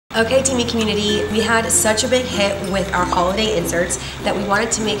Okay, Teami community, we had such a big hit with our holiday inserts that we wanted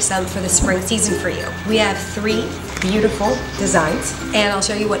to make some for the spring season for you. We have 3 beautiful designs, and I'll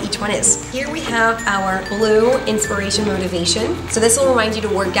show you what each one is. Here we have our blue inspiration motivation. So this will remind you to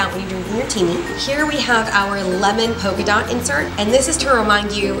work out when you're drinking your Teami. Here we have our lemon polka dot insert, and this is to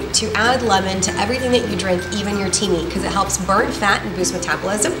remind you to add lemon to everything that you drink, even your Teami, because it helps burn fat and boost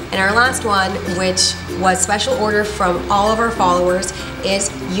metabolism. And our last one, which was special order from all of our followers,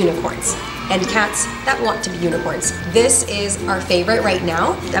 is unicorns and cats that want to be unicorns. This is our favorite right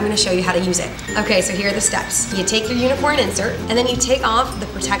now. I'm gonna show you how to use it. Okay, so here are the steps. You take your unicorn insert and then you take off the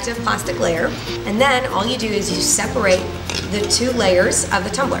protective plastic layer, and then all you do is you separate the 2 layers of the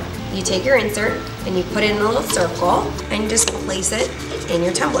tumbler. You take your insert and you put it in a little circle and you just place it in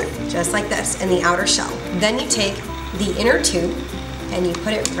your tumbler, just like this, in the outer shell. Then you take the inner tube and you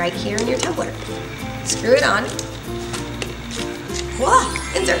put it right here in your tumbler. Screw it on. Voila!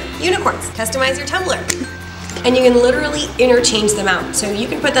 Insert unicorns. Customize your tumbler. And you can literally interchange them out. So you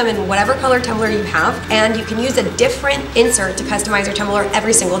can put them in whatever color tumbler you have, and you can use a different insert to customize your tumbler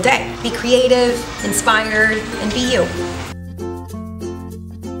every single day. Be creative, inspired, and be you.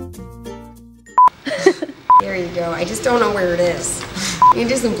 There you go. I just don't know where it is. You can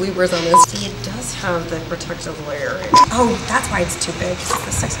do some bloopers on this. See, it does have the protective layer. Oh, that's why it's too big. It's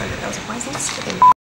the 600. I was like, why isn't it sticking?